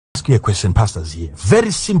clear question, pastors here.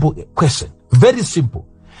 Very simple question. Very simple.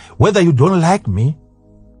 Whether you don't like me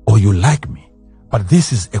or you like me. But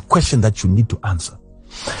this is a question that you need to answer.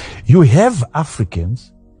 You have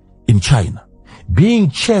Africans in China being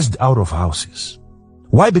chased out of houses.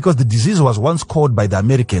 Why? Because the disease was once called by the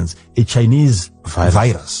Americans a Chinese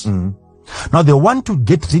virus. Now they want to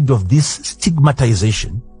get rid of this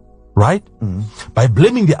stigmatization, right? By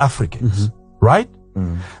blaming the Africans, right?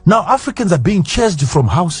 Now Africans are being chased from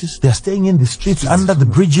houses. They are staying in the streets, under the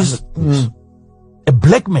bridges. A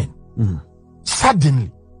black man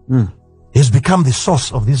suddenly has become the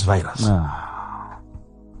source of this virus.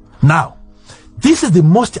 Now, this is the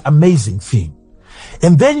most amazing thing.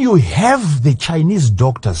 And then you have the Chinese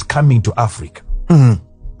doctors coming to Africa.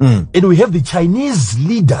 And we have the Chinese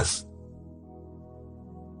leaders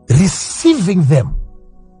receiving them.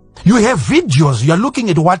 You have videos, you are looking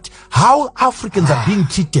at how Africans are being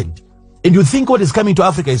treated. And you think what is coming to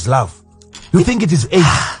Africa is love. You think it is aid.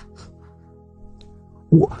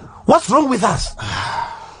 What's wrong with us?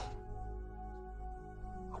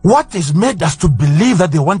 What has made us to believe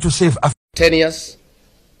that they want to save Africa? 10 years,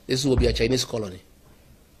 this will be a Chinese colony.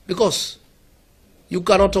 Because you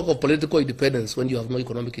cannot talk of political independence when you have no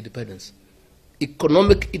economic independence.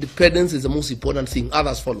 Economic independence is the most important thing.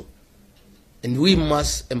 Others follow. And we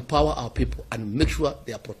must empower our people and make sure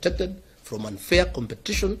they are protected from unfair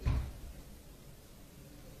competition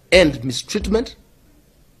and mistreatment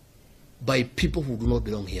by people who do not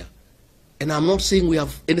belong here. And I'm not saying we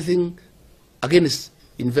have anything against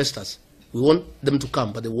investors. We want them to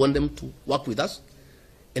come, but they want them to work with us.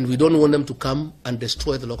 And we don't want them to come and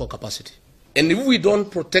destroy the local capacity. And if we don't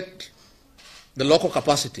protect the local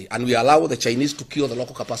capacity and we allow the Chinese to kill the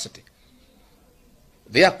local capacity,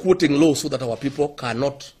 they are quoting laws so that our people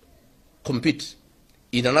cannot compete.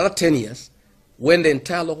 In another 10 years, when the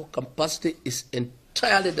entire local capacity is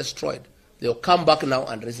entirely destroyed, they will come back now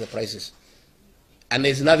and raise the prices. And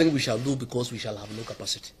there's nothing we shall do because we shall have no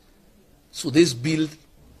capacity. So this bill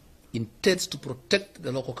intends to protect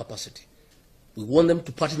the local capacity. We want them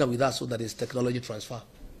to partner with us so that there's technology transfer.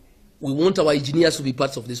 We want our engineers to be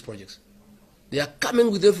parts of these projects. They are coming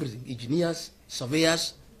with everything. Engineers,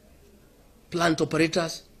 surveyors, plant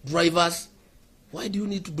operators, drivers. Why do you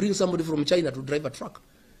need to bring somebody from China to drive a truck?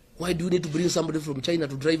 Why do you need to bring somebody from China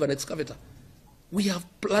to drive an excavator? We have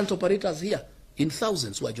plant operators here in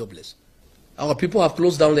thousands who are jobless. Our people have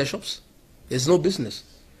closed down their shops. There's no business.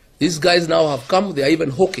 These guys now have come, they are even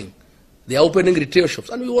hawking. They are opening retail shops.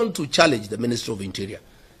 And we want to challenge the Minister of Interior.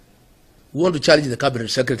 We want to challenge the Cabinet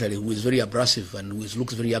Secretary, who is very abrasive and who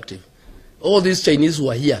looks very active. All these Chinese who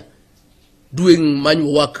are here doing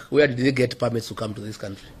manual work, where did they get permits to come to this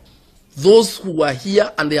country? Those who are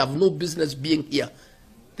here and they have no business being here,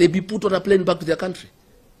 they be put on a plane back to their country.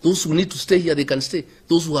 Those who need to stay here, they can stay.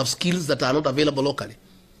 Those who have skills that are not available locally.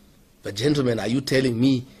 But gentlemen, are you telling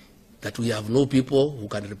me that we have no people who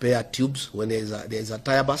can repair tubes when there is a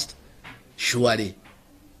tire burst? Surely,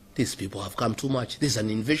 these people have come too much. This is an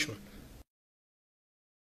invasion.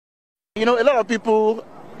 You know, a lot of people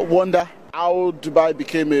wonder how Dubai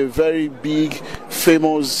became a very big,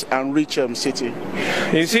 famous and rich city.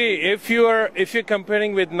 You see, if you're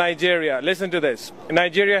comparing with Nigeria, listen to this.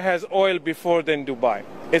 Nigeria has oil before than Dubai.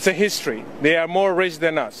 It's a history. They are more rich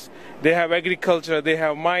than us. They have agriculture, they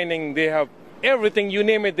have mining, they have everything, you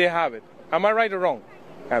name it, they have it. Am I right or wrong?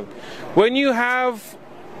 When you have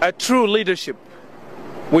a true leadership,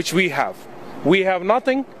 which we have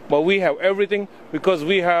nothing, but we have everything because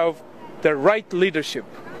we have the right leadership.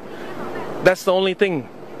 That's the only thing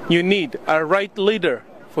you need, a right leader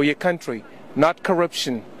for your country, not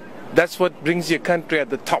corruption. That's what brings your country at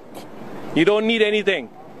the top. You don't need anything.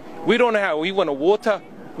 We want water,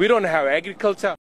 we don't have agriculture.